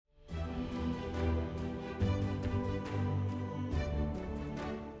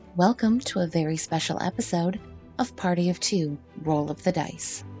Welcome to a very special episode of Party of Two, Roll of the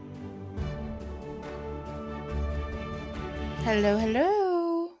Dice. Hello,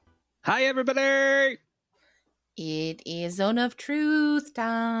 hello. Hi, everybody. It is Zone of Truth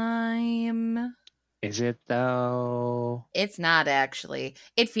time. Is it, though? It's not, actually.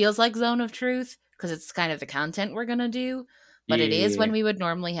 It feels like Zone of Truth because it's kind of the content we're going to do, but It is when we would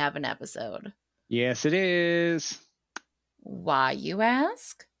normally have an episode. Yes, it is. Why, you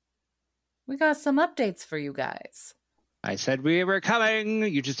ask? We got some updates for you guys. I said we were coming.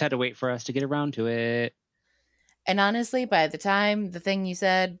 You just had to wait for us to get around to it. And honestly, by the time the thing you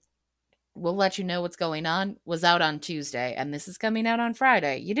said, we'll let you know what's going on, was out on Tuesday, and this is coming out on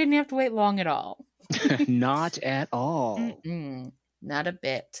Friday. You didn't have to wait long at all. Not at all. Not a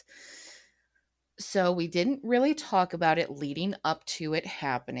bit. So we didn't really talk about it leading up to it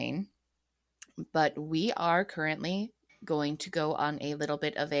happening, but we are currently going to go on a little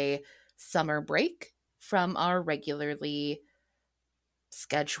bit of a summer break from our regularly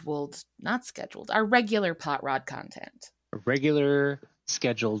our regular POTROD content. A regular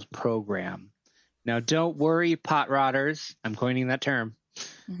scheduled program. Now, don't worry, POTRODers. I'm coining that term.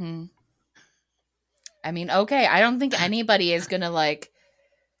 Mm-hmm. I mean, okay, I don't think anybody is going to,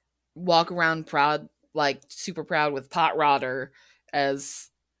 walk around proud, super proud with POTRODder as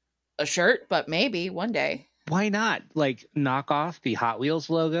a shirt, but maybe one day. Why not? Knock off the Hot Wheels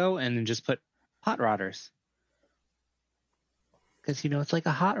logo and then just put POTRODers. Because, it's like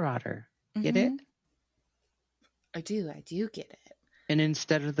a hot rodder. Get it? I do get it. And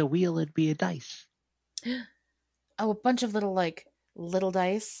instead of the wheel, it'd be a dice. Oh, a bunch of little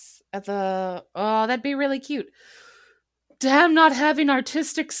dice at the... Oh, that'd be really cute. Damn, not having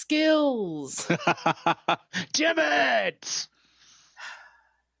artistic skills. Damn it!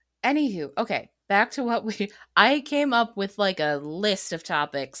 Anywho, okay, back to what I came up with a list of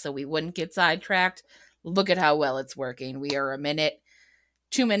topics so we wouldn't get sidetracked. Look at how well it's working. We are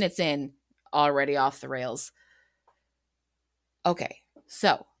 2 minutes in, already off the rails. Okay,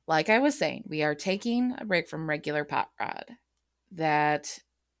 so, like I was saying, we are taking a break from regular POTROD. That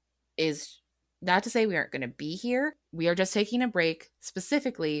is not to say we aren't going to be here. We are just taking a break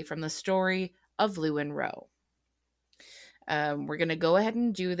specifically from the story of Lou and Ro. We're going to go ahead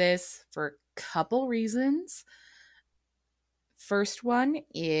and do this for a couple reasons. First one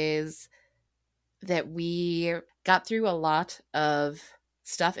is that we got through a lot of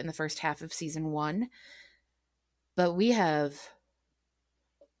stuff in the first half of season 1, but we have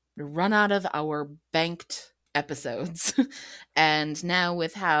run out of our banked episodes. And now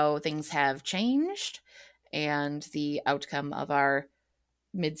with how things have changed and the outcome of our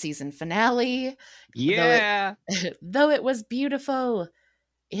mid-season finale, though it was beautiful,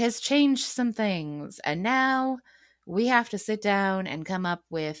 it has changed some things. And now we have to sit down and come up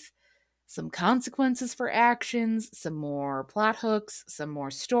with some consequences for actions, some more plot hooks, some more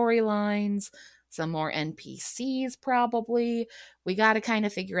storylines, some more NPCs probably. We got to kind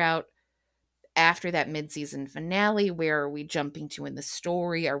of figure out after that mid-season finale, where are we jumping to in the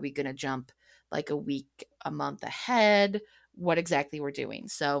story? Are we going to jump a week, a month ahead? What exactly we're doing.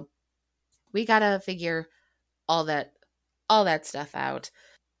 So we got to figure all that stuff out.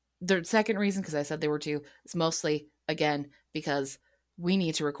 The second reason, because I said there were two, is mostly, again, because we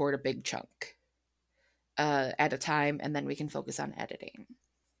need to record a big chunk at a time, and then we can focus on editing.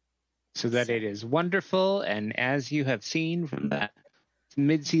 So that it is wonderful, and as you have seen from that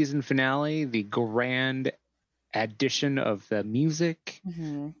mid-season finale, the grand addition of the music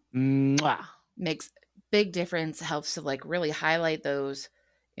makes big difference, helps to really highlight those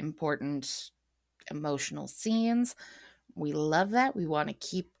important emotional scenes. We love that. We want to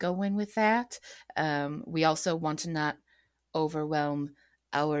keep going with that. We also want to not overwhelm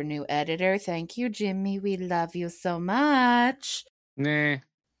our new editor. Thank you, Jimmy. We love you so much. Nah.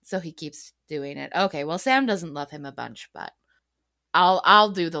 So he keeps doing it. Okay, well, Sam doesn't love him a bunch, but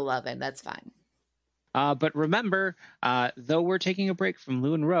I'll do the loving. That's fine. But remember, though we're taking a break from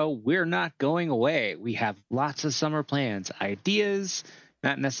Lou and Ro, we're not going away. We have lots of summer plans, ideas,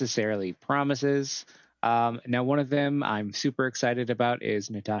 not necessarily promises. Now, one of them I'm super excited about is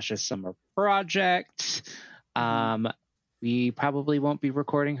Natasha's summer project. We probably won't be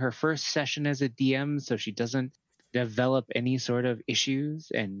recording her first session as a DM, so she doesn't develop any sort of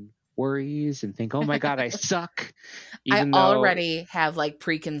issues and worries and think, oh my God, I suck. I already have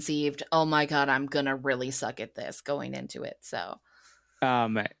preconceived, oh my God, I'm going to really suck at this going into it. So,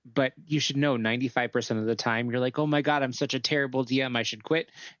 but you should know 95% of the time you're like, oh my God, I'm such a terrible DM, I should quit.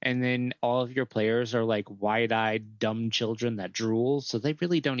 And then all of your players are wide-eyed, dumb children that drool. So they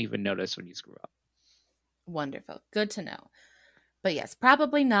really don't even notice when you screw up. Wonderful. Good to know. But yes,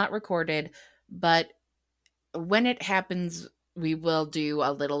 probably not recorded, but when it happens, we will do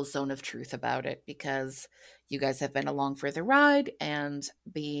a little zone of truth about it because you guys have been along for the ride and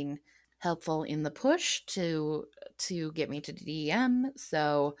being helpful in the push to get me to DM.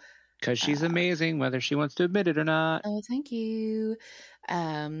 So Because she's amazing, whether she wants to admit it or not. oh, thank you.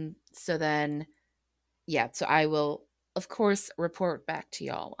 So then, yeah, so I will, of course, report back to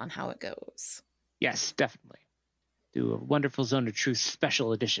y'all on how it goes. Yes, definitely. Do a wonderful Zone of Truth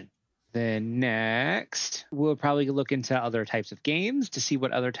special edition. Then next, we'll probably look into other types of games to see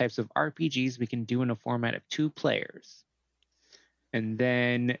what other types of RPGs we can do in a format of 2 players. And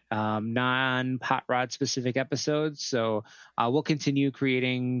then non-POTROD specific episodes. So we'll continue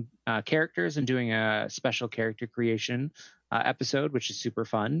creating characters and doing a special character creation episode, which is super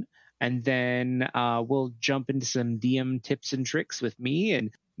fun. And then we'll jump into some DM tips and tricks with me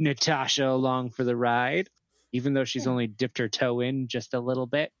and Natasha along for the ride. Even though she's only dipped her toe in just a little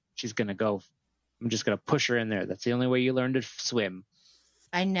bit, she's going to go. I'm just going to push her in there. That's the only way you learn to swim.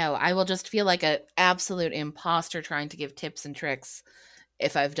 I know. I will just feel like an absolute imposter trying to give tips and tricks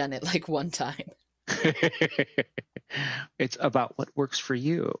if I've done it like one time. It's about what works for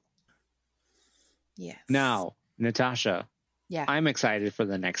you. Yes. Now, Natasha, yeah, I'm excited for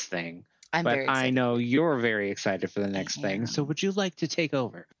the next thing. I'm but very excited. I know you're very excited for the next thing. So would you like to take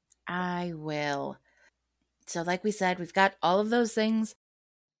over? I will. So like we said, we've got all of those things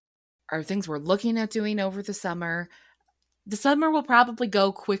are things we're looking at doing over the summer. The summer will probably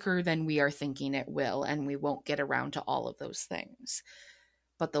go quicker than we are thinking it will, and we won't get around to all of those things.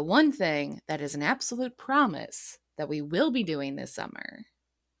 But the one thing that is an absolute promise that we will be doing this summer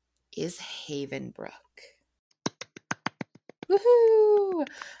is Havenbrook. Woohoo!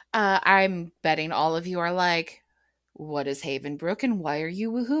 I'm betting all of you are like, what is Havenbrook and why are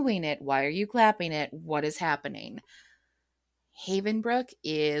you woohooing it? Why are you clapping it? What is happening? Havenbrook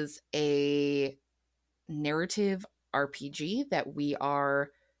is a narrative RPG that we are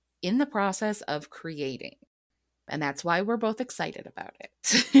in the process of creating. And that's why we're both excited about it.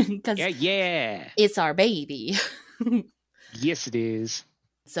 Because yeah. It's our baby. Yes, it is.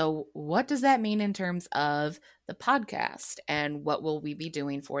 So what does that mean in terms of the podcast and what will we be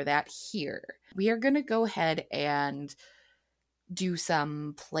doing for that here? We are going to go ahead and do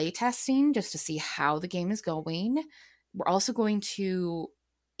some play testing just to see how the game is going. We're also going to,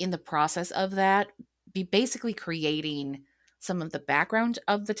 in the process of that, be basically creating some of the background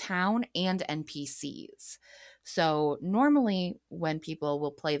of the town and NPCs. So normally when people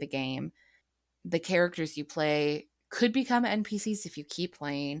will play the game, the characters you play could become NPCs if you keep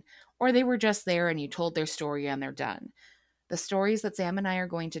playing, or they were just there and you told their story and they're done. The stories that Sam and I are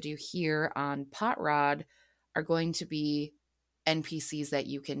going to do here on POTROD are going to be NPCs that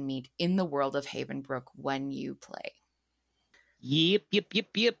you can meet in the world of Havenbrook when you play.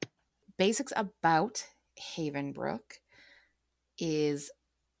 Yep. Basics about Havenbrook is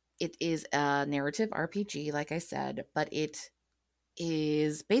it is a narrative RPG, like I said, but it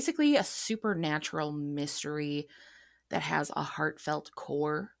is basically a supernatural mystery that has a heartfelt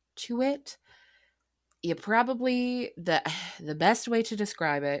core to it. You probably the best way to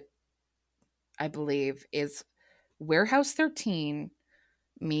describe it, I believe, is Warehouse 13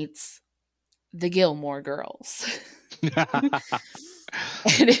 meets the Gilmore Girls.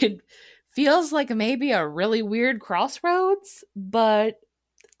 And it feels like maybe a really weird crossroads, but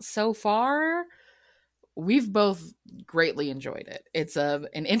so far we've both greatly enjoyed it. It's an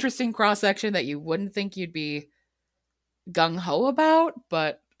interesting cross-section that you wouldn't think you'd be gung-ho about,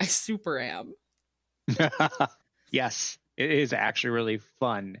 but I super am. Yes, it is actually really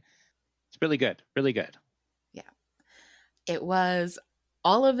fun. It's really good. Really good. Yeah. It was,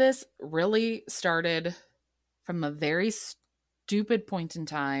 all of this really started from a very stupid point in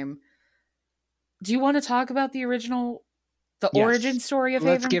time. Do you want to talk about the original, the origin story of Havenbrook?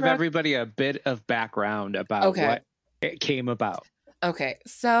 Let's give everybody a bit of background about what it came about. Okay,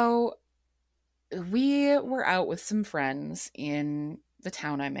 so we were out with some friends in the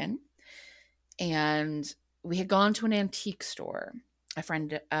town I'm in, and we had gone to an antique store. My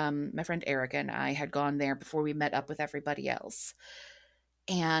friend Erica and I had gone there before we met up with everybody else.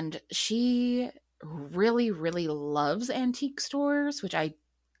 And she really, really loves antique stores, which I,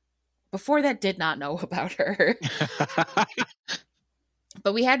 before that, did not know about her.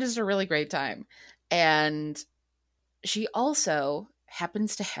 But we had just a really great time. And she also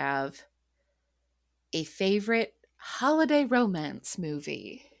happens to have a favorite holiday romance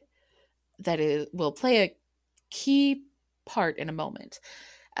movie that will play a key part in a moment.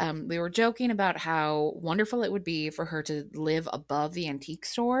 We were joking about how wonderful it would be for her to live above the antique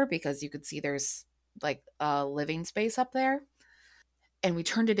store because you could see there's like a living space up there. And we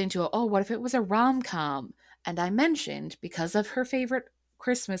turned it into what if it was a rom-com? And I mentioned, because of her favorite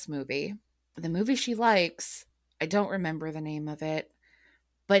Christmas movie, the movie she likes, I don't remember the name of it,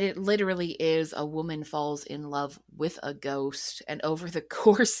 but it literally is a woman falls in love with a ghost. And over the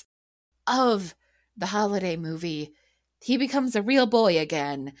course of the holiday movie, he becomes a real boy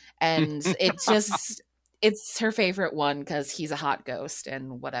again. And it's her favorite one because he's a hot ghost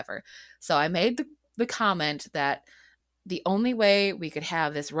and whatever. So I made the comment that the only way we could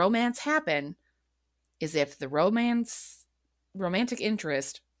have this romance happen is if the romantic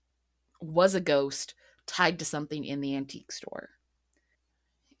interest was a ghost tied to something in the antique store.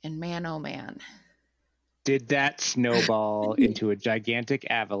 And man, oh man. Did that snowball into a gigantic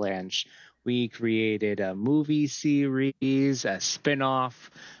avalanche. We created a movie series, a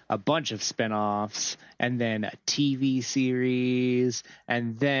spin-off, a bunch of spin-offs, and then a TV series,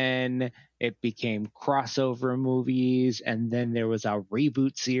 and then it became crossover movies, and then there was a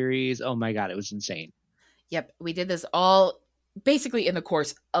reboot series. Oh my God, it was insane. Yep, we did this all basically in the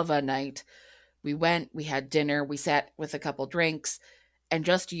course of a night. We went, we had dinner, we sat with a couple drinks, and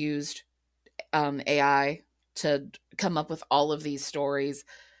just used AI to come up with all of these stories.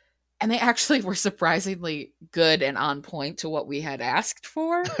 And they actually were surprisingly good and on point to what we had asked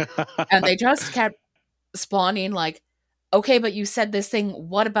for. And they just kept spawning like, okay, but you said this thing,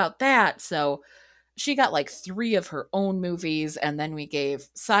 what about that? So she got like 3 of her own movies, and then we gave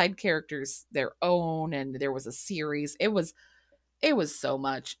side characters their own, and there was a series. It was so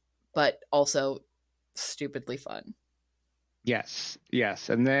much, but also stupidly fun. Yes.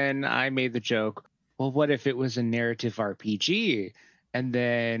 And then I made the joke, well, what if it was a narrative RPG? And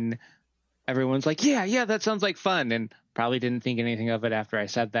then everyone's like, yeah, that sounds like fun. And probably didn't think anything of it after I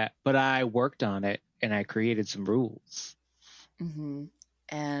said that. But I worked on it and I created some rules. Mm-hmm.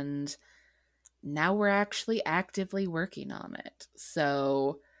 And now we're actually actively working on it.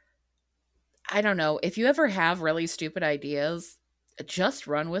 So I don't know. If you ever have really stupid ideas, just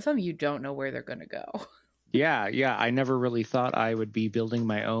run with them. You don't know where they're going to go. Yeah. I never really thought I would be building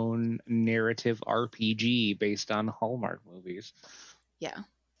my own narrative RPG based on Hallmark movies. Yeah.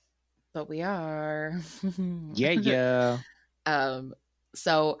 But we are. Yeah.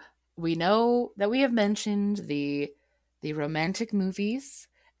 So we know that we have mentioned the romantic movies,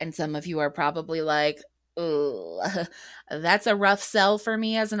 and some of you are probably like, ugh, that's a rough sell for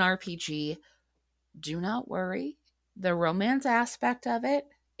me as an RPG. Do not worry. The romance aspect of it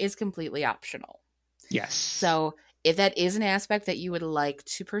is completely optional. Yes. So if that is an aspect that you would like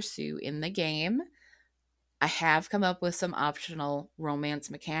to pursue in the game, I have come up with some optional romance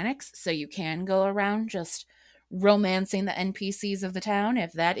mechanics, so you can go around just romancing the NPCs of the town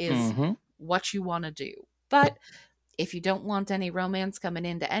if that is what you want to do. But if you don't want any romance coming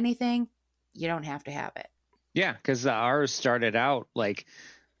into anything, you don't have to have it. Yeah, because ours started out like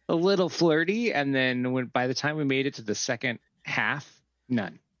a little flirty, and then by the time we made it to the second half,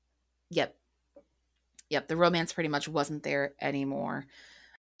 none. Yep. The romance pretty much wasn't there anymore.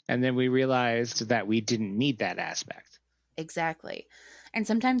 And then we realized that we didn't need that aspect. Exactly. And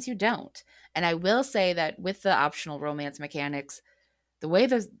sometimes you don't. And I will say that with the optional romance mechanics, the way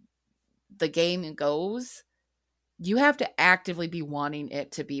the game goes, you have to actively be wanting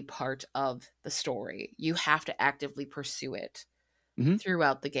it to be part of the story. You have to actively pursue it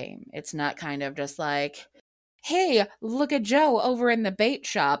throughout the game. It's not kind of just like, hey, look at Joe over in the bait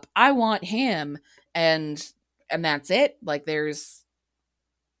shop. I want him. And that's it. Like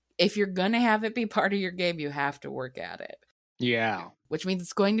if you're going to have it be part of your game, you have to work at it. Yeah. Which means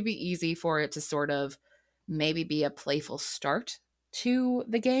it's going to be easy for it to sort of maybe be a playful start to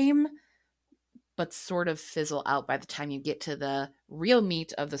the game, but sort of fizzle out by the time you get to the real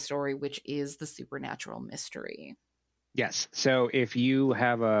meat of the story, which is the supernatural mystery. Yes. So if you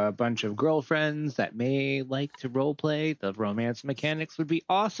have a bunch of girlfriends that may like to role play, the romance mechanics would be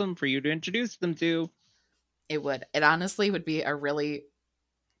awesome for you to introduce them to. It would. It honestly would be a really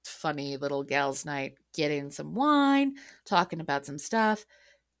funny little gals' night, getting some wine, talking about some stuff.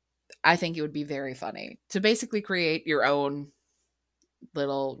 I think it would be very funny to basically create your own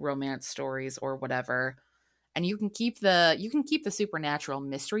little romance stories or whatever. And you can keep the supernatural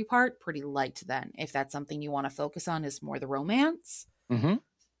mystery part pretty light then, if that's something you want to focus on is more the romance.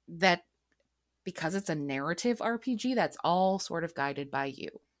 That, because it's a narrative RPG, that's all sort of guided by you.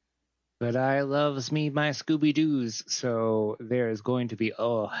 But I loves me my Scooby-Doos, so there is going to be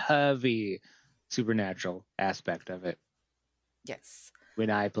a heavy supernatural aspect of it. Yes. When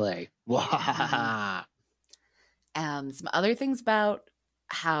I play. Some other things about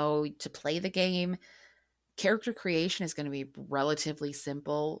how to play the game. Character creation is going to be relatively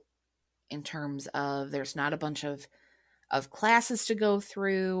simple in terms of there's not a bunch of of classes to go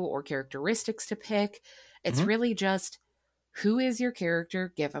through or characteristics to pick. It's really just, who is your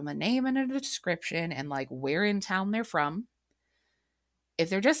character? Give them a name and a description and like where in town they're from. If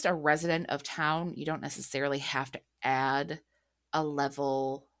they're just a resident of town, you don't necessarily have to add a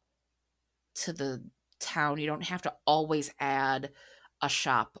level to the town. You don't have to always add a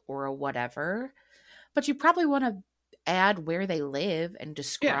shop or a whatever, but you probably want to add where they live and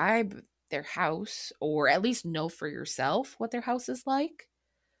describe their house, or at least know for yourself what their house is like,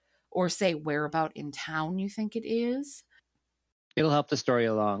 or say whereabout in town you think it is. It'll help the story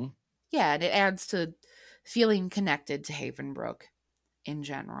along. Yeah, and it adds to feeling connected to Havenbrook in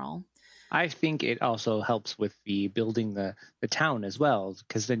general. I think it also helps with the building the town as well,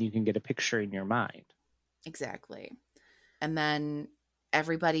 because then you can get a picture in your mind. Exactly. And then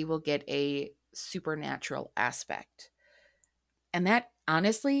everybody will get a supernatural aspect. And that,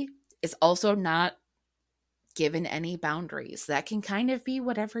 honestly, is also not given any boundaries. That can kind of be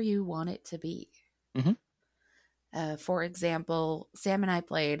whatever you want it to be. For example, Sam and I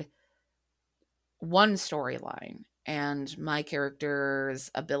played one storyline, and my character's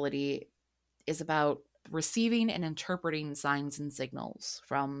ability is about receiving and interpreting signs and signals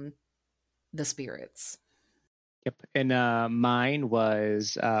from the spirits. Yep. And mine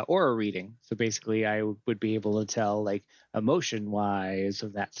was aura reading. So basically I would be able to tell like emotion wise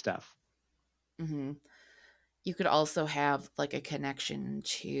of that stuff. You could also have like a connection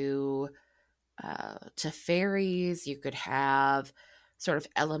to fairies. You could have sort of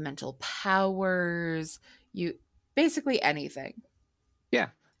elemental powers. You basically anything. Yeah.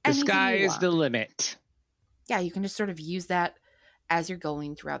 The sky is the limit. Yeah, you can just sort of use that as you're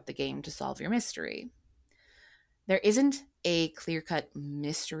going throughout the game to solve your mystery. There isn't a clear-cut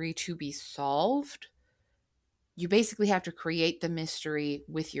mystery to be solved. You basically have to create the mystery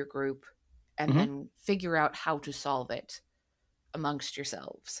with your group and then figure out how to solve it amongst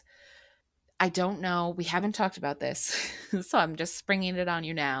yourselves. I don't know. We haven't talked about this, so I'm just springing it on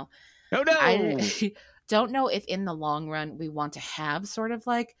you now. Oh, no! I don't know if in the long run we want to have sort of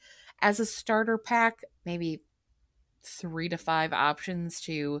like, as a starter pack, maybe 3 to 5 options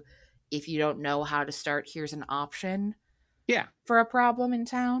to, if you don't know how to start, here's an option. Yeah. For a problem in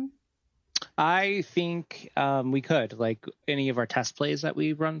town. I think we could, like any of our test plays that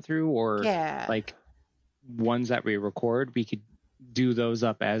we run through, or like ones that we record, we could do those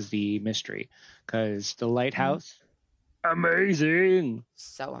up as the mystery, because the lighthouse, amazing.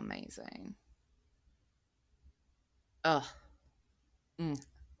 So amazing. Ugh.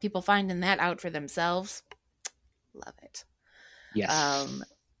 People finding that out for themselves, love it. Yes.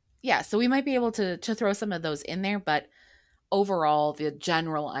 Yeah, so we might be able to throw some of those in there, but overall, the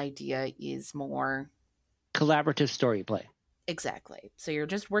general idea is more collaborative story play. Exactly. So you're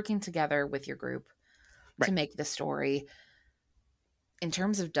just working together with your group to make the story. In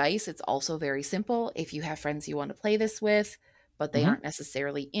terms of dice, it's also very simple. If you have friends you want to play this with, but they aren't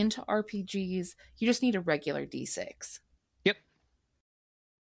necessarily into RPGs, you just need a regular D6. Yep.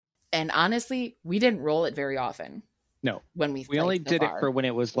 And honestly, we didn't roll it very often. No. When we only did it for when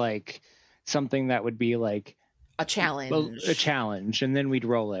it was like something that would be like a challenge. A challenge, and then we'd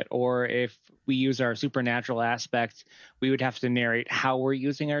roll it. Or if we use our supernatural aspect, we would have to narrate how we're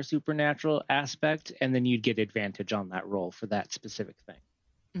using our supernatural aspect, and then you'd get advantage on that roll for that specific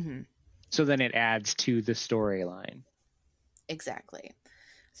thing. So then it adds to the storyline. Exactly.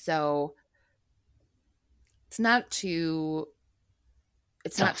 So it's not too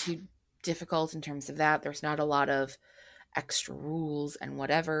difficult in terms of that. There's not a lot of extra rules and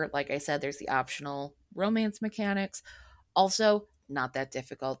whatever. Like I said, there's the optional romance mechanics. Also, not that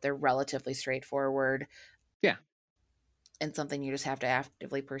difficult. They're relatively straightforward. Yeah. And something you just have to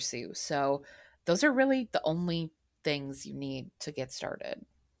actively pursue. So those are really the only things you need to get started.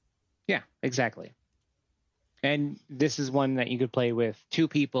 Yeah, exactly. And this is one that you could play with 2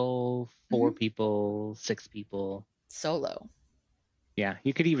 people, 4 people, 6 people. Solo. Yeah,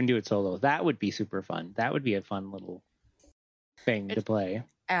 you could even do it solo. That would be super fun. That would be a fun little thing to play.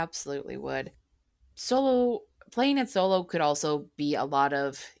 Absolutely would. Playing it solo could also be a lot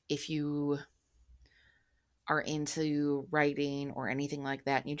of, if you are into writing or anything like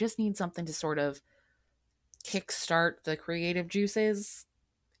that, and you just need something to sort of kickstart the creative juices,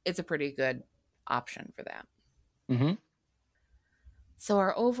 it's a pretty good option for that. So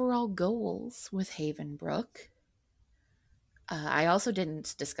our overall goals with Havenbrook. I also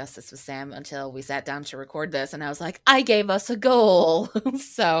didn't discuss this with Sam until we sat down to record this, and I was like, I gave us a goal.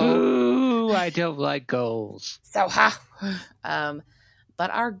 Ooh, I don't like goals. But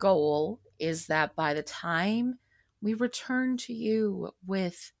our goal is that by the time we return to you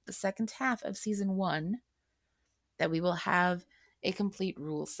with the second half of season 1, that we will have a complete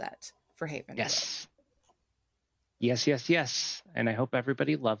rule set for Haven. Yes. Yes, yes, yes. And I hope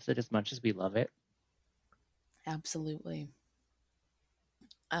everybody loves it as much as we love it. Absolutely.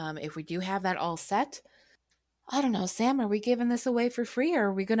 If we do have that all set, I don't know, Sam, are we giving this away for free, or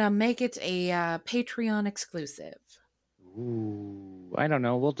are we going to make it a Patreon exclusive? Ooh, I don't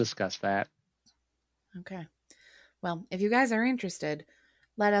know. We'll discuss that. Okay. Well, if you guys are interested,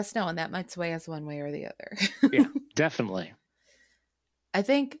 let us know, and that might sway us one way or the other. Yeah, definitely. I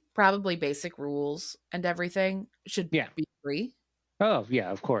think probably basic rules and everything should be free. Oh,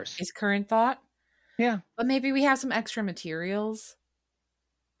 yeah, of course. Is current thought. Yeah. But maybe we have some extra materials,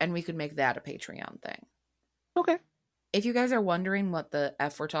 and we could make that a Patreon thing. Okay. If you guys are wondering what the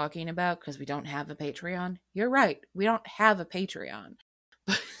F we're talking about because we don't have a Patreon, you're right. We don't have a Patreon.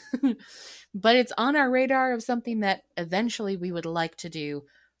 But it's on our radar of something that eventually we would like to do.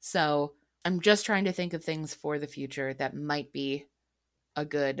 So I'm just trying to think of things for the future that might be a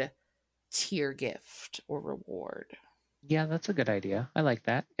good tier gift or reward. Yeah, that's a good idea. I like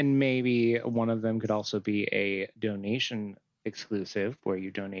that. And maybe one of them could also be a donation exclusive where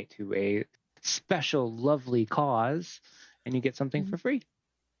you donate to a special, lovely cause and you get something for free.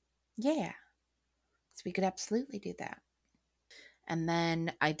 Yeah. So we could absolutely do that. And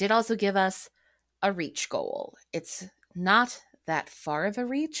then I did also give us a reach goal. It's not that far of a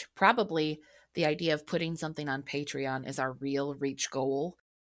reach. Probably the idea of putting something on Patreon is our real reach goal.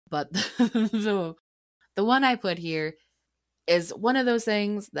 But the one I put here is one of those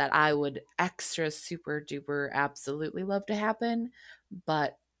things that I would extra super duper absolutely love to happen,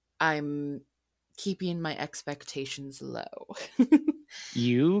 but I'm keeping my expectations low.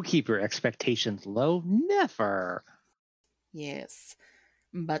 You keep your expectations low? Never. Yes.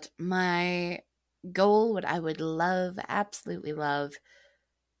 But my goal, what I would love, absolutely love,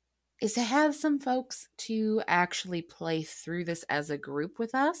 is to have some folks to actually play through this as a group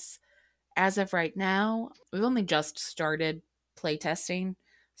with us. As of right now, we've only just started playtesting.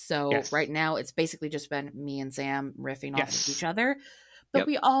 So right now, it's basically just been me and Sam riffing off of each other. But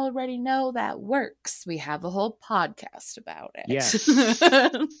we already know that works. We have a whole podcast about it. Yes.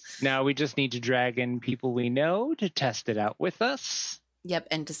 Now we just need to drag in people we know to test it out with us. Yep,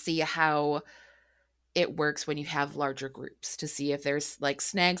 and to see how it works when you have larger groups, to see if there's like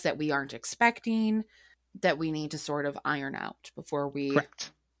snags that we aren't expecting that we need to sort of iron out before we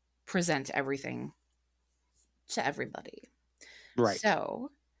present everything to everybody. Right.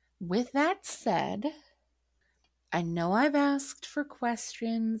 So, with that said, I know I've asked for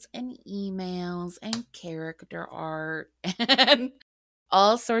questions and emails and character art and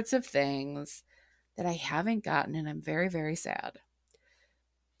all sorts of things that I haven't gotten, and I'm very, very sad.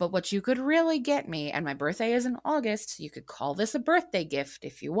 But what you could really get me, and my birthday is in August, so you could call this a birthday gift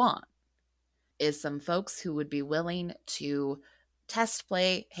if you want, is some folks who would be willing to test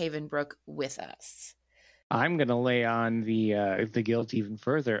play Havenbrook with us. I'm going to lay on the guilt even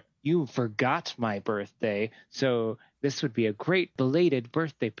further. You forgot my birthday, so this would be a great belated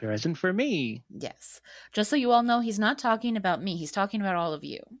birthday present for me. Yes. Just so you all know, he's not talking about me. He's talking about all of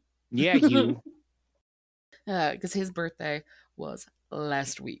you. Yeah, you. Because his birthday was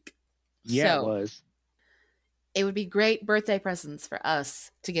last week. Yeah, it was. It would be great birthday presents for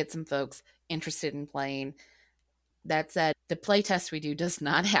us to get some folks interested in playing. That said, the playtest we do does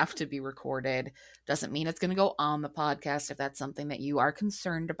not have to be recorded. Doesn't mean it's going to go on the podcast if that's something that you are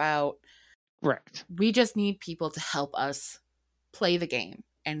concerned about. Correct. We just need people to help us play the game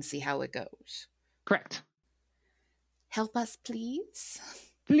and see how it goes. Correct. Help us, please.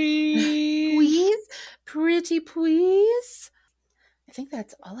 Please. Please. Pretty please. I think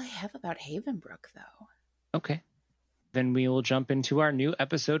that's all I have about Havenbrook, though. Okay. Then we will jump into our new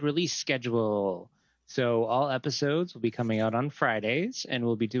episode release schedule. So all episodes will be coming out on Fridays, and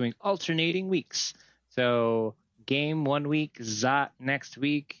we'll be doing alternating weeks. So game 1 week, Zot next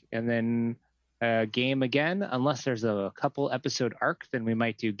week, and then game again. Unless there's a couple episode arc, then we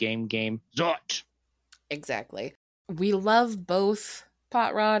might do game, Zot. Exactly. We love both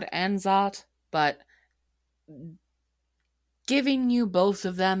POTROD and Zot, but giving you both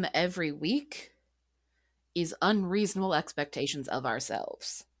of them every week is unreasonable expectations of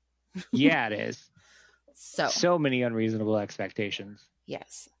ourselves. Yeah, it is. So many unreasonable expectations.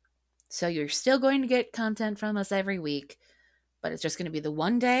 Yes. So you're still going to get content from us every week, but it's just going to be the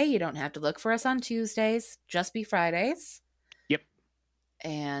one day. You don't have to look for us on Tuesdays, just be Fridays. Yep.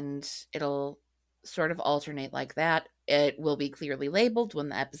 And it'll sort of alternate like that. It will be clearly labeled when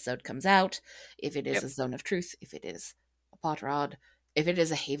the episode comes out. If it is a Zone of Truth, if it is a POTROD, if it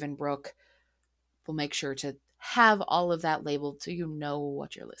is a Havenbrook, we'll make sure to have all of that labeled so you know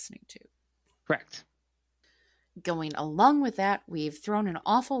what you're listening to. Correct. going along with that, we've thrown an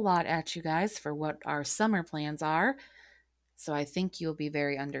awful lot at you guys for what our summer plans are. So I think you'll be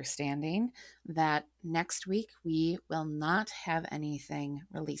very understanding that next week we will not have anything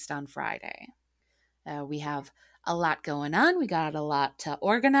released on Friday. We have a lot going on. We got a lot to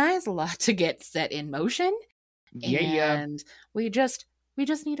organize, a lot to get set in motion. And we just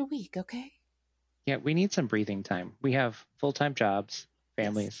need a week, okay? Yeah, we need some breathing time. We have full-time jobs,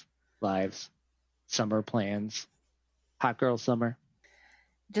 families, lives, summer plans, hot girl summer.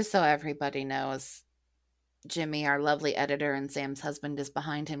 Just so everybody knows, Jimmy, our lovely editor, and Sam's husband is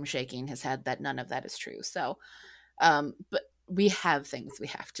behind him shaking his head that none of that is true. So, but we have things we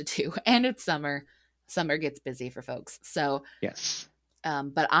have to do, and it's summer. Summer gets busy for folks. So, yes.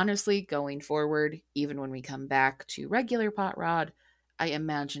 But honestly, going forward, even when we come back to regular POTROD, I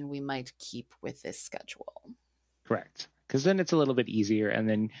imagine we might keep with this schedule. Correct. Because then it's a little bit easier, and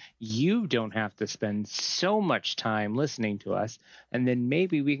then you don't have to spend so much time listening to us, and then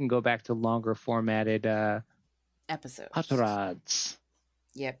maybe we can go back to longer formatted episodes. POTRODs.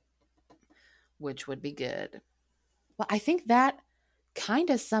 Yep. Which would be good. Well, I think that kind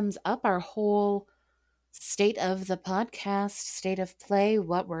of sums up our whole state of the podcast, state of play,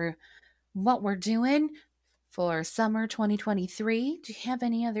 what we're doing for summer 2023. Do you have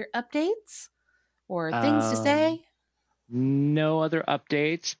any other updates or things to say? No other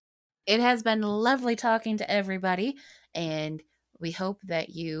updates. It has been lovely talking to everybody, and we hope that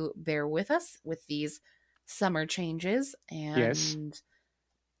you bear with us with these summer changes. And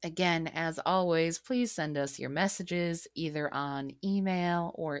again, as always, please send us your messages either on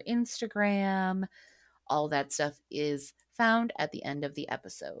email or Instagram. All that stuff is found at the end of the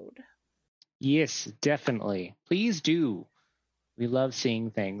episode. Yes, definitely. Please do. We love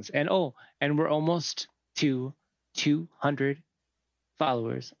seeing things. And we're almost to 200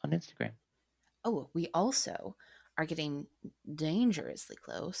 followers on Instagram. Oh, we also are getting dangerously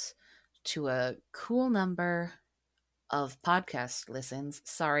close to a cool number of podcast listens.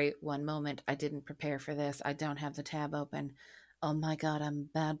 Sorry, one moment. I didn't prepare for this. I don't have the tab open. Oh my God, I'm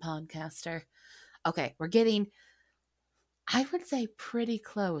a bad podcaster. Okay, we're getting, I would say, pretty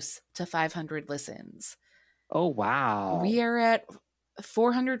close to 500 listens. Oh, wow. We are at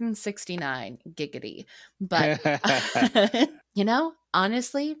 469 giggity. But,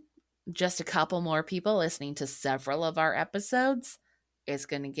 honestly, just a couple more people listening to several of our episodes is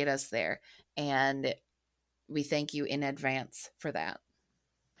going to get us there. And we thank you in advance for that.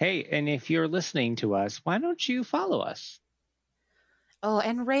 Hey, and if you're listening to us, why don't you follow us? Oh,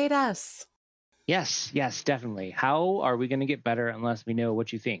 and rate us. Yes, definitely. How are we going to get better unless we know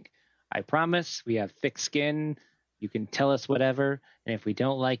what you think? I promise we have thick skin. You can tell us whatever. And if we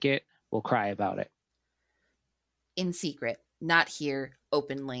don't like it, we'll cry about it. In secret, not here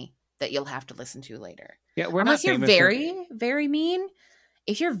openly, that you'll have to listen to later. Yeah, we're Unless not you're very, very mean.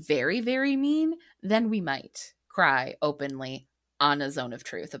 If you're very, very mean, then we might cry openly on a Zone of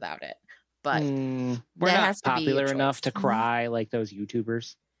Truth about it. But we're not popular enough to cry like those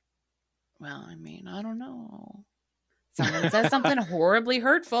YouTubers. Well, I mean, I don't know. Someone says something horribly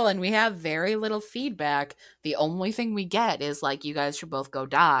hurtful and we have very little feedback. The only thing we get is like, you guys should both go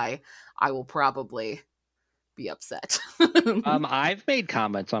die. I will probably be upset. I've made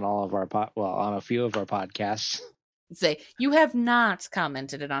comments on all of our on a few of our podcasts. Say, you have not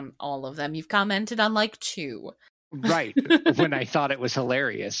commented on all of them. You've commented on like 2. Right. When I thought it was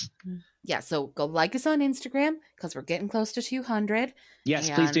hilarious. Yeah, so go like us on Instagram because we're getting close to 200. Yes,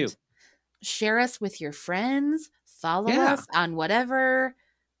 please do. Share us with your friends. Follow us on whatever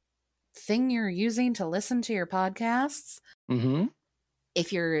thing you're using to listen to your podcasts. Mm-hmm.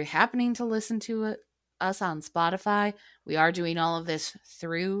 If you're happening to listen to us on Spotify, we are doing all of this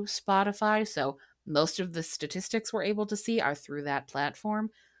through Spotify. So most of the statistics we're able to see are through that platform.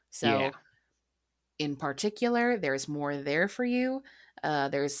 So in particular, there's more there for you.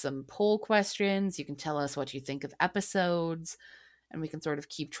 There's some poll questions. You can tell us what you think of episodes. And we can sort of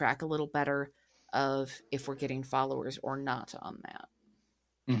keep track a little better of if we're getting followers or not on that.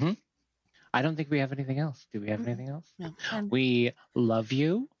 Mm-hmm. I don't think we have anything else. Do we have anything else? No. We love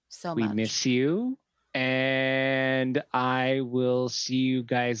you. So we much. miss you. And I will see you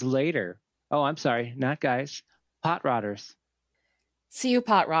guys later. Oh, I'm sorry. Not guys. POTRODers. See you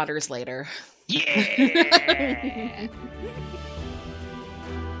POTRODers later. Yeah!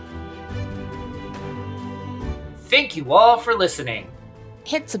 Thank you all for listening.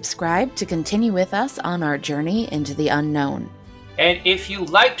 Hit subscribe to continue with us on our journey into the unknown. And if you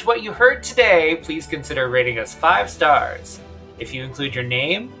liked what you heard today, please consider rating us 5 stars. If you include your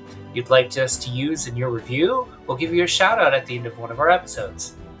name you'd like us to use in your review, we'll give you a shout out at the end of one of our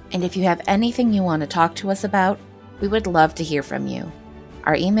episodes. And if you have anything you want to talk to us about, we would love to hear from you.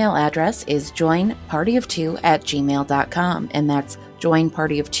 Our email address is joinpartyof2@gmail.com, and that's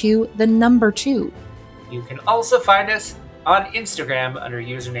joinpartyof2, the number 2. You can also find us on Instagram under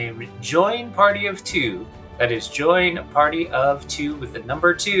username joinpartyof2. That is joinpartyof2 with the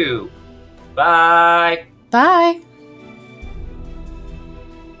number 2. Bye! Bye!